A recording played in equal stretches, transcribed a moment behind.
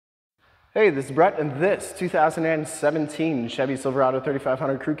Hey, this is Brett, and this 2017 Chevy Silverado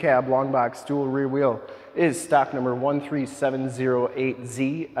 3500 Crew Cab Long Box Dual Rear Wheel is stock number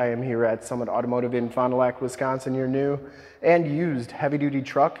 13708Z. I am here at Summit Automotive in Fond du Lac, Wisconsin, your new and used heavy-duty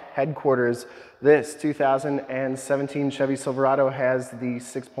truck headquarters. This 2017 Chevy Silverado has the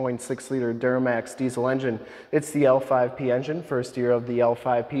 6.6-liter Duramax diesel engine. It's the L5P engine, first year of the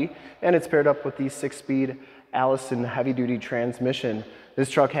L5P, and it's paired up with the 6-speed Allison heavy-duty transmission. This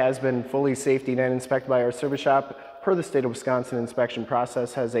truck has been fully safetied and inspected by our service shop. Per the state of Wisconsin inspection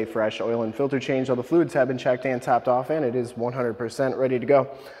process, has a fresh oil and filter change. All the fluids have been checked and topped off, and it is 100% ready to go.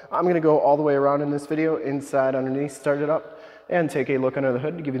 I'm going to go all the way around in this video, inside, underneath, start it up, and take a look under the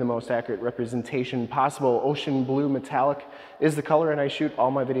hood to give you the most accurate representation possible. Ocean blue metallic is the color, and I shoot all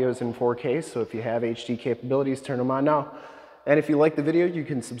my videos in 4K, so if you have HD capabilities, turn them on now. And if you like the video, you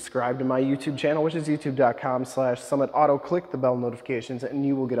can subscribe to my YouTube channel, which is youtube.com/summitauto. Click the bell notifications and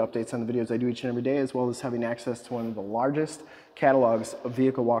you will get updates on the videos I do each and every day, as well as having access to one of the largest catalogs of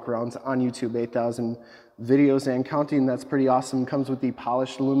vehicle walkarounds on YouTube, 8,000 videos and counting. That's pretty awesome. Comes with the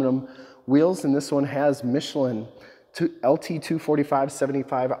polished aluminum wheels, and this one has Michelin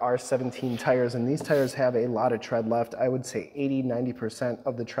LT245/75 R17 tires, and these tires have a lot of tread left. I would say 80–90%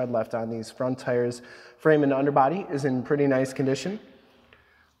 of the tread left on these front tires. Frame and underbody is in pretty nice condition.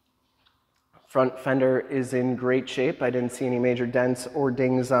 Front fender is in great shape. I didn't see any major dents or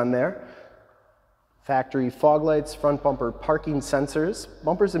dings on there. Factory fog lights, front bumper parking sensors.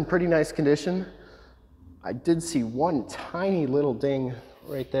 Bumper's in pretty nice condition. I did see one tiny little ding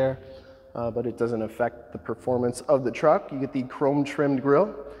right there. But it doesn't affect the performance of the truck. You get the chrome trimmed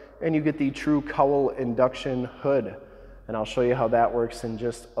grille, and you get the true Cowl induction hood. And I'll show you how that works in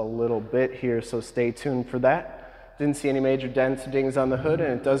just a little bit here, so stay tuned for that. Didn't see any major dents or dings on the hood,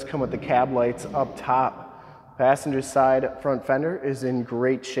 and it does come with the cab lights up top. Passenger side front fender is in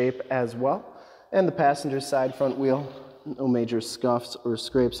great shape as well. And the passenger side front wheel, no major scuffs or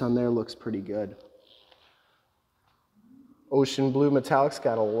scrapes on there, looks pretty good. Ocean blue metallic's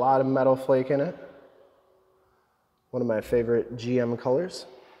got a lot of metal flake in it. One of my favorite GM colors.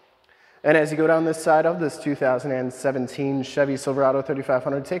 And as you go down this side of this 2017 Chevy Silverado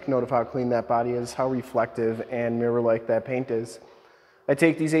 3500, take note of how clean that body is, how reflective and mirror-like that paint is. I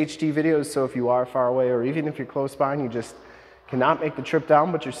take these HD videos, so if you are far away or even if you're close by and you just cannot make the trip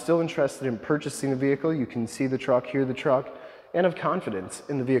down, but you're still interested in purchasing the vehicle, you can see the truck, hear the truck, and have confidence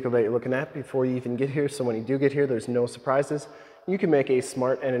in the vehicle that you're looking at before you even get here. So when you do get here, there's no surprises. You can make a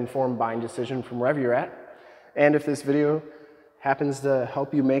smart and informed buying decision from wherever you're at. And if this video happens to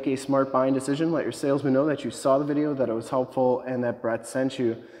help you make a smart buying decision, let your salesman know that you saw the video, that it was helpful, and that Brett sent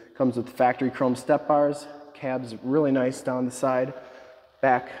you. Comes with factory chrome step bars. Cab's really nice down the side.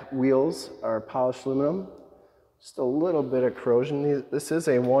 Back wheels are polished aluminum. Just a little bit of corrosion. This is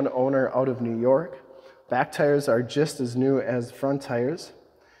a one owner out of New York. Back tires are just as new as front tires.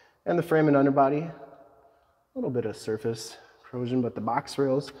 And the frame and underbody, a little bit of surface corrosion, but the box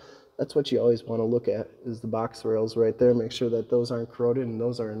rails, that's what you always want to look at, is the box rails right there. Make sure that those aren't corroded and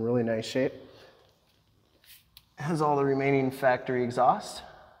those are in really nice shape. It has all the remaining factory exhaust.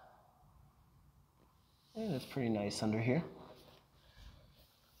 And it's pretty nice under here.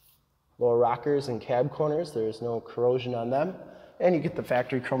 Lower rockers and cab corners, there's no corrosion on them. And you get the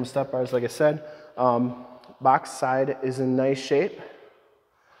factory chrome step bars, like I said. Box side is in nice shape.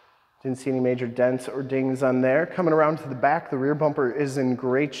 Didn't see any major dents or dings on there. Coming around to the back, the rear bumper is in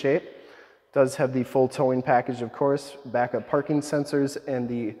great shape. Does have the full towing package, of course, backup parking sensors, and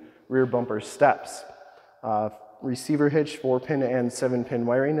the rear bumper steps. Receiver hitch, 4-pin and 7-pin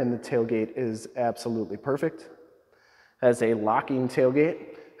wiring, and the tailgate is absolutely perfect. Has a locking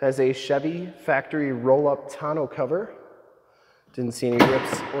tailgate. Has a Chevy factory roll-up tonneau cover. Didn't see any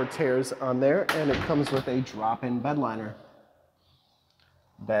rips or tears on there, and it comes with a drop-in bed liner.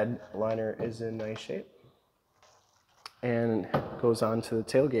 Bed liner is in nice shape. And goes on to the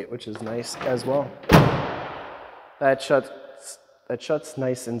tailgate, which is nice as well. That shuts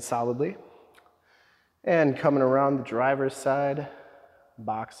nice and solidly. And coming around the driver's side,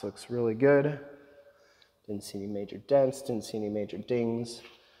 box looks really good. Didn't see any major dents, didn't see any major dings.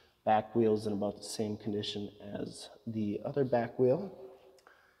 Back wheel's in about the same condition as the other back wheel.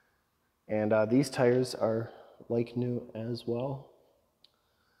 And these tires are like new as well.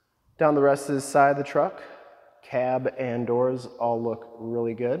 Down the rest of this side of the truck, cab and doors all look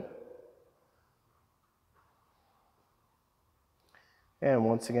really good. And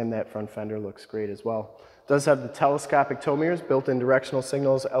once again, that front fender looks great as well. Does have the telescopic tow mirrors, built-in directional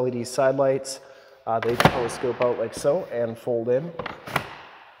signals, LED side lights. They telescope out like so and fold in.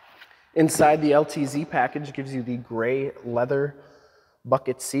 Inside, the L.T.C.H package gives you the gray leather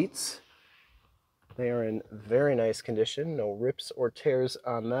bucket seats. They are in very nice condition, no rips or tears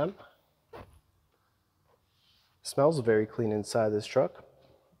on them. Smells very clean inside this truck.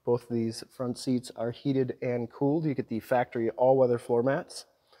 Both of these front seats are heated and cooled. You get the factory all-weather floor mats.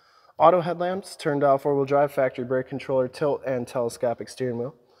 Auto headlamps, turned off four-wheel drive, factory brake controller, tilt and telescopic steering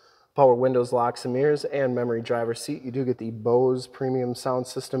wheel. Power windows, locks and mirrors, and memory driver seat. You do get the Bose premium sound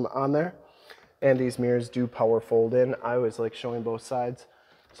system on there. And these mirrors do power fold in. I always like showing both sides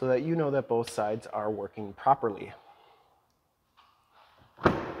so that you know that both sides are working properly.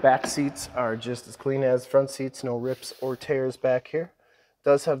 Back seats are just as clean as front seats, no rips or tears back here.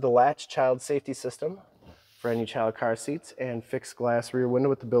 Does have the Latch child safety system for any child car seats and fixed glass rear window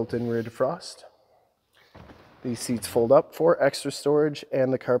with the built-in rear defrost. These seats fold up for extra storage,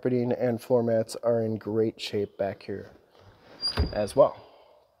 and the carpeting and floor mats are in great shape back here as well.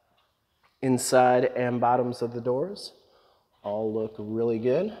 Inside and bottoms of the doors all look really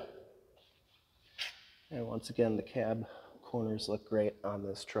good. And once again, the cab corners look great on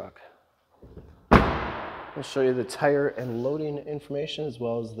this truck. I'll show you the tire and loading information as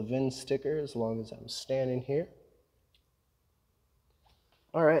well as the VIN sticker as long as I'm standing here.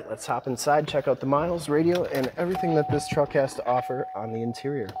 All right, let's hop inside, check out the miles, radio, and everything that this truck has to offer on the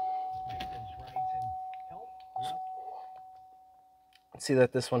interior. See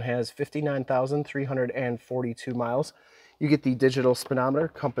that this one has 59,342 miles. You get the digital speedometer,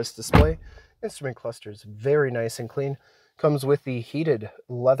 compass display, instrument clusters, very nice and clean. Comes with the heated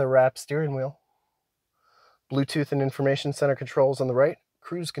leather-wrapped steering wheel, Bluetooth and information center controls on the right,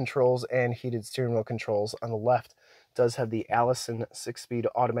 cruise controls and heated steering wheel controls on the left. Does have the Allison 6-speed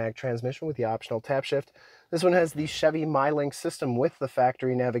automatic transmission with the optional tap shift. This one has the Chevy MyLink system with the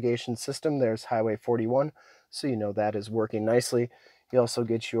factory navigation system. There's Highway 41, so you know that is working nicely. You also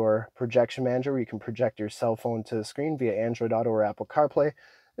get your projection manager where you can project your cell phone to the screen via Android Auto or Apple CarPlay.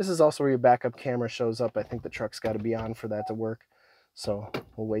 This is also where your backup camera shows up. I think the truck's got to be on for that to work, so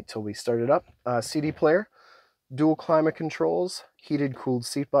we'll wait till we start it up. CD player. Dual climate controls, heated cooled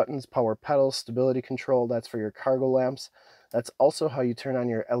seat buttons, power pedals, stability control, that's for your cargo lamps. That's also how you turn on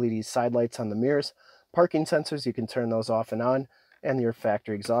your LED side lights on the mirrors. Parking sensors, you can turn those off and on. And your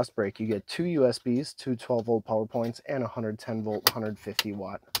factory exhaust brake. You get two USBs, two 12-volt power points, and a 110-volt,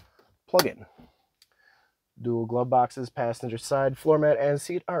 150-watt plug-in. Dual glove boxes, passenger side, floor mat, and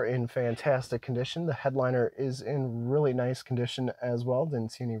seat are in fantastic condition. The headliner is in really nice condition as well.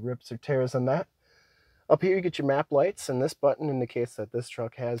 Didn't see any rips or tears on that. Up here you get your map lights, and this button indicates that this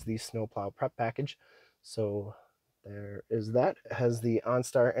truck has the snowplow prep package. So there is that. It has the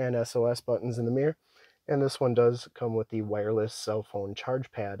OnStar and SOS buttons in the mirror, and this one does come with the wireless cell phone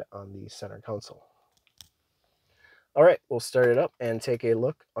charge pad on the center console. All right, we'll start it up and take a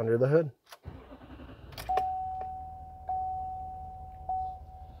look under the hood.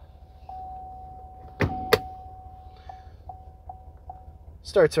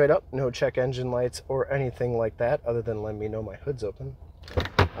 Starts right up, no check engine lights or anything like that other than letting me know my hood's open.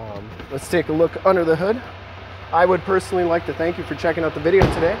 Let's take a look under the hood. I would personally like to thank you for checking out the video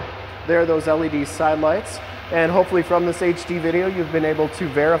today. There are those LED side lights, and hopefully from this HD video you've been able to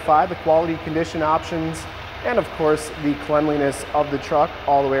verify the quality, condition options, and of course the cleanliness of the truck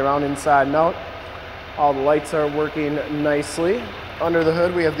all the way around inside and out. All the lights are working nicely. Under the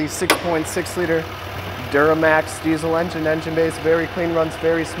hood we have the 6.6 liter Duramax diesel engine base, very clean, runs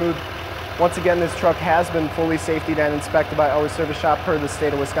very smooth. Once again, this truck has been fully safetied and inspected by our service shop per the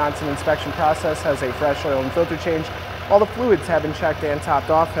state of Wisconsin inspection process, has a fresh oil and filter change. All the fluids have been checked and topped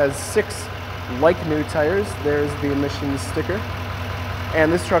off, has 6 like new tires. There's the emissions sticker. And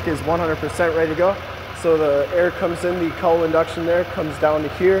this truck is 100% ready to go. So the air comes in, the Cowl induction there comes down to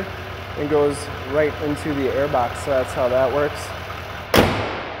here and goes right into the air box. So that's how that works.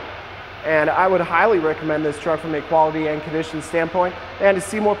 And I would highly recommend this truck from a quality and condition standpoint. And to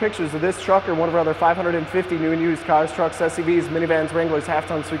see more pictures of this truck or one of our other 550 new and used cars, trucks, SUVs, minivans, Wranglers, half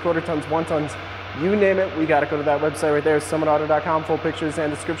tons, 3/4 tons, 1 tons, you name it, we gotta go to that website right there, summitauto.com. Full pictures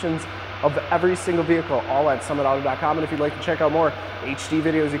and descriptions of every single vehicle, all at summitauto.com. And if you'd like to check out more HD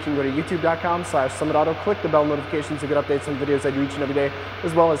videos, you can go to youtube.com/summitauto. Click the bell notifications to get updates on videos I do each and every day,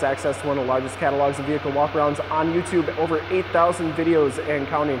 as well as access to one of the largest catalogs of vehicle walkarounds on YouTube. Over 8,000 videos and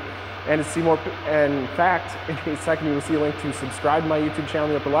counting. And to see more, in fact, in a second you will see a link to subscribe to my YouTube channel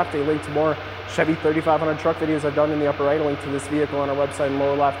in the upper left, a link to more Chevy 3500 truck videos I've done in the upper right, a link to this vehicle on our website in the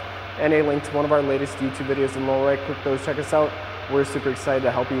lower left, and a link to one of our latest YouTube videos in the lower right. Click those, check us out. We're super excited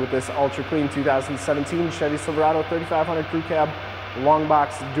to help you with this ultra clean 2017 Chevy Silverado 3500 Crew Cab Long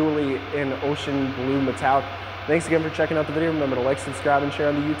Box dually in ocean blue metallic. Thanks again for checking out the video. Remember to like, subscribe, and share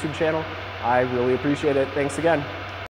on the YouTube channel. I really appreciate it. Thanks again.